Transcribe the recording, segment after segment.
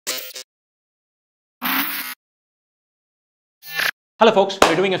Hello folks,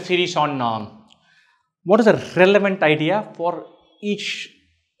 we're doing a series on what is a relevant idea for each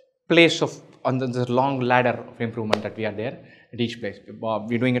place on this long ladder of improvement that we are there at each place.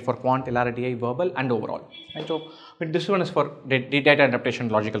 We're doing it for quant, DILR, DI, verbal and overall. And so this one is for data interpretation,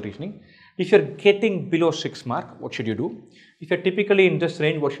 logical reasoning. If you're getting below 6 mark, what should you do? If you're typically in this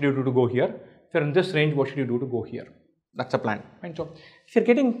range, what should you do to go here? If you're in this range, what should you do to go here? That's a plan. And so if you're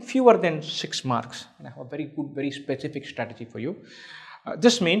getting fewer than 6 marks, and I have a very good, very specific strategy for you.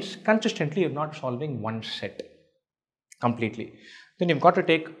 This means consistently you're not solving one set completely. Then you've got to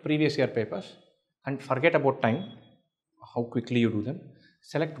take previous year papers and forget about time, how quickly you do them.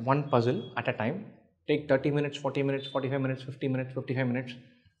 Select one puzzle at a time. Take 30 minutes, 40 minutes, 45 minutes, 50 minutes, 55 minutes,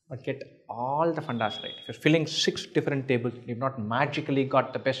 but get all the fundas right. If you're filling 6 different tables, you've not magically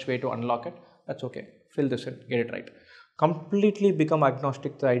got the best way to unlock it, that's okay. Fill this in, get it right. Completely become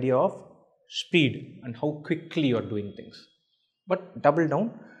agnostic to the idea of speed and how quickly you're doing things. But double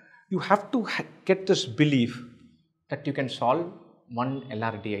down, you have to get this belief that you can solve one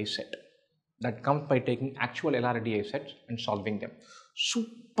LRDI set. That comes by taking actual LRDI sets and solving them.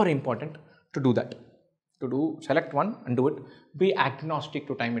 Super important to do that. Select one and do it. Be agnostic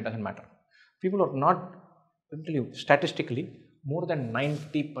to time, it doesn't matter. People are not, I'll tell you, statistically, more than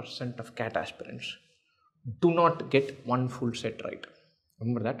 90% of CAT aspirants do not get one full set right.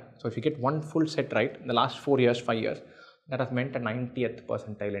 Remember that? So if you get one full set right in the last 4 years, 5 years, that has meant a 90th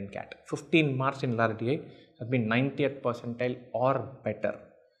percentile in CAT. 15 marks in LRDI have been 90th percentile or better.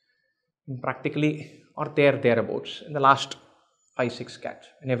 Practically, or thereabouts in the last 5-6 CATs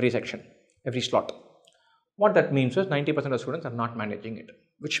in every section, every slot. What that means is 90% of students are not managing it,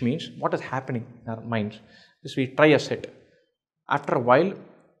 which means what is happening in our minds is we try a set. After a while,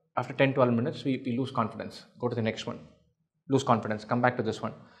 after 10-12 minutes, we lose confidence, go to the next one, lose confidence, come back to this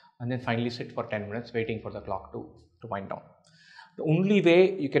one, and then finally sit for 10 minutes waiting for the clock to wind down. The only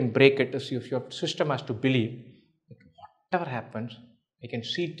way you can break it is if your system has to believe that whatever happens, I can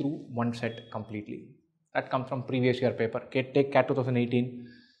see through one set completely. That comes from previous year paper. Take CAT 2018,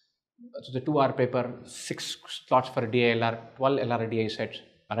 so the 2-hour paper, 6 slots for DILR, 12 LRDI sets.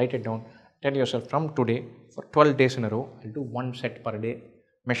 Write it down. Tell yourself from today, for 12 days in a row, I'll do one set per day.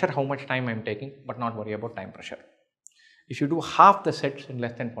 Measure how much time I'm taking, but not worry about time pressure. If you do half the sets in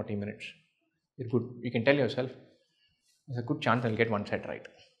less than 40 minutes, you're good. You can tell yourself, there's a good chance I'll get one set right.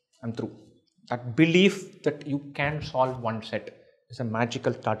 I'm through. That belief that you can solve one set is a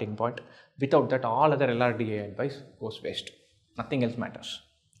magical starting point. Without that, all other LRDA advice goes waste. Nothing else matters.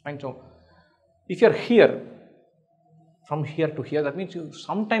 Right? So, if you're here, from here to here, that means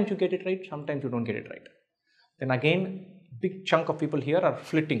sometimes you get it right, sometimes you don't get it right. Then again, big chunk of people here are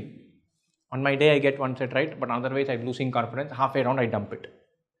flitting. On my day, I get one set right, but otherwise I'm losing confidence. Halfway around, I dump it.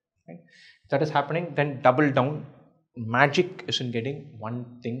 Right? If that is happening, then double down. Magic is in getting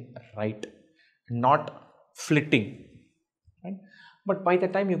one thing right, not flitting. Right? But by the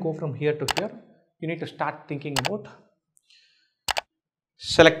time you go from here to here, you need to start thinking about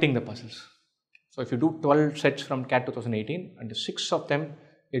selecting the puzzles. So if you do 12 sets from CAT 2018 and 6 of them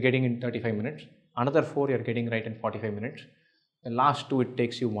you're getting in 35 minutes, another 4 you're getting right in 45 minutes, the last 2 it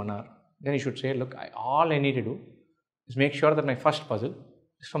takes you 1 hour. Then you should say, look, all I need to do is make sure that my first puzzle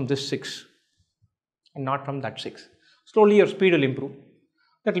is from this 6 and not from that 6. Slowly your speed will improve.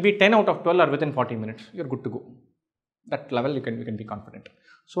 That will be 10 out of 12 or within 40 minutes. You're good to go. That level you can be confident.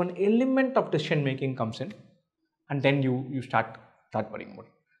 So an element of decision making comes in, and then you start worrying about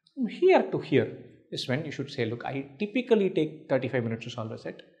it. From here to here is when you should say, look, I typically take 35 minutes to solve a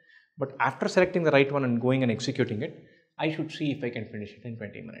set, but after selecting the right one and going and executing it, I should see if I can finish it in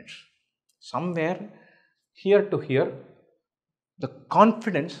 20 minutes. Somewhere here to here, the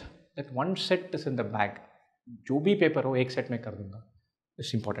confidence that one set is in the bag, जो भी paper हो एक set में कर दूंगा,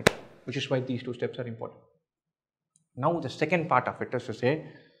 is important, which is why these 2 steps are important. Now the second part of it is to say,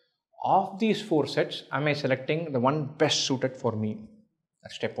 of these 4 sets, am I selecting the one best suited for me?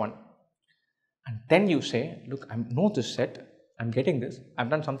 That's step 1. And then you say, look, I know this set, I'm getting this,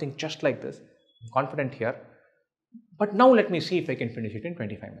 I've done something just like this, I'm confident here, but now let me see if I can finish it in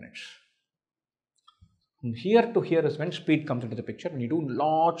 25 minutes. From here to here is when speed comes into the picture. When you do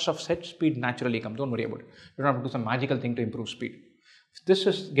lots of sets, speed naturally comes. Don't worry about it. You don't have to do some magical thing to improve speed. This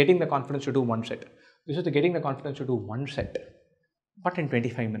is getting the confidence to do one set. This is getting the confidence to do one set, but in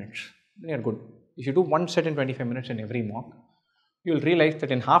 25 minutes. Then you're good. If you do one set in 25 minutes in every mock, you'll realize that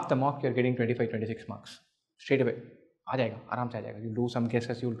in half the mock, you're getting 25-26 marks. Straight away. aa jayega, aaram se aa jayega. You'll do some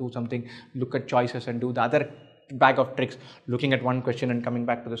guesses, you'll do something, look at choices and do the other bag of tricks, looking at one question and coming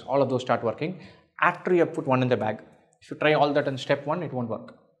back to this. All of those start working after you have put one in the bag. If you try all that in step 1, it won't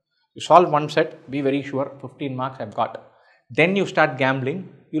work. You solve one set, be very sure 15 marks I've got. then you start gambling,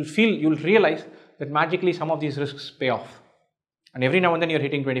 you'll realize that magically some of these risks pay off. And every now and then you're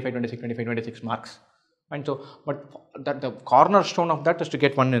hitting 25, 26, 25, 26 marks. And so, but the cornerstone of that is to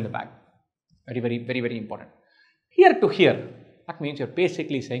get one in the bag. Very, very, very, very important. Here to here, that means you're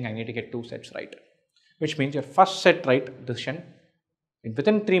basically saying I need to get 2 sets right. Which means your first set right decision,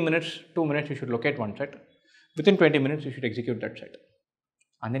 within 3 minutes, 2 minutes, you should locate one set. Within 20 minutes, you should execute that set.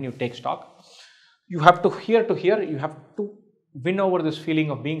 And then you take stock. You have to, here to here, you have to win over this feeling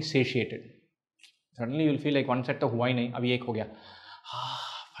of being satiated. Suddenly you'll feel like one set of हुआ ही नहीं, अभी एक हो गया.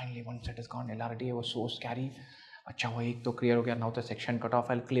 Finally one set is gone. LRDA was so scary. अच्छा वो एक तो clear हो गया. Now the section cutoff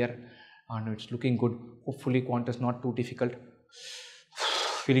I'll clear. And it's looking good. Hopefully quant is not too difficult.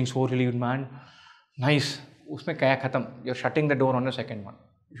 Feeling so relieved, man. Nice. उसमें क्या खत्म? You're shutting the door on the second one.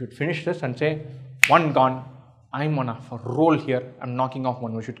 You should finish this and say, one gone. I'm on a roll here. I'm knocking off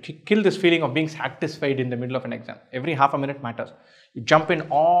one. We should kill this feeling of being satisfied in the middle of an exam. Every half a minute matters. You jump in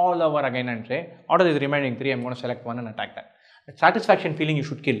all over again and say, out of these remaining 3, I'm going to select one and attack that. The satisfaction feeling you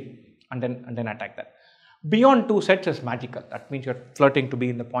should kill and then attack that. Beyond 2 sets is magical. That means you're flirting to be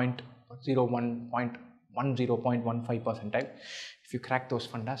in the 0.01, 0.10, 0.15 percentile. If you crack those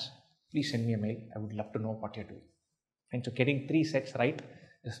fundas, please send me a mail. I would love to know what you're doing. And so getting 3 sets right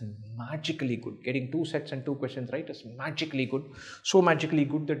is magically good. Getting 2 sets and 2 questions right is magically good. So magically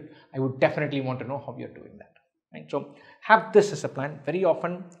good that I would definitely want to know how you're doing that. Right? So have this as a plan. Very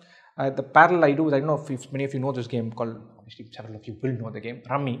often, the parallel I do is, I don't know if many of you know this game called, obviously several of you will know the game,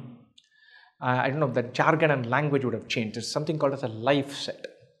 Rummy. I don't know if the jargon and language would have changed. There's something called as a life set.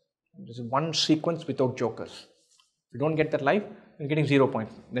 There's one sequence without jokers. If you don't get that life, you're getting 0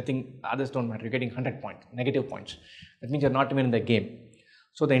 points. Nothing, others don't matter. You're getting 100 points, negative points. That means you're not even in the game.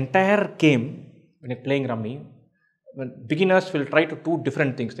 So the entire game, when you're playing Rummy, when beginners will try to do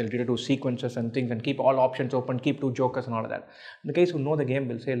different things. They'll try to do sequences and things and keep all options open, keep 2 jokers and all of that. And the guys who know the game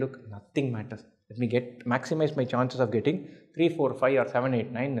will say, look, nothing matters. Let me maximize my chances of getting 3, 4, 5 or 7,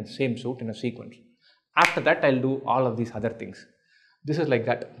 8, 9 in the same suit in a sequence. After that, I'll do all of these other things. This is like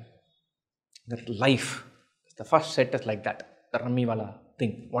that. That life. The first set is like that. The Rummy wala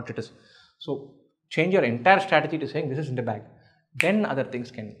thing, what it is. So change your entire strategy to saying this is in the bag. Then other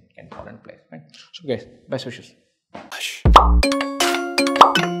things can fall in place. Right? So guys, best wishes.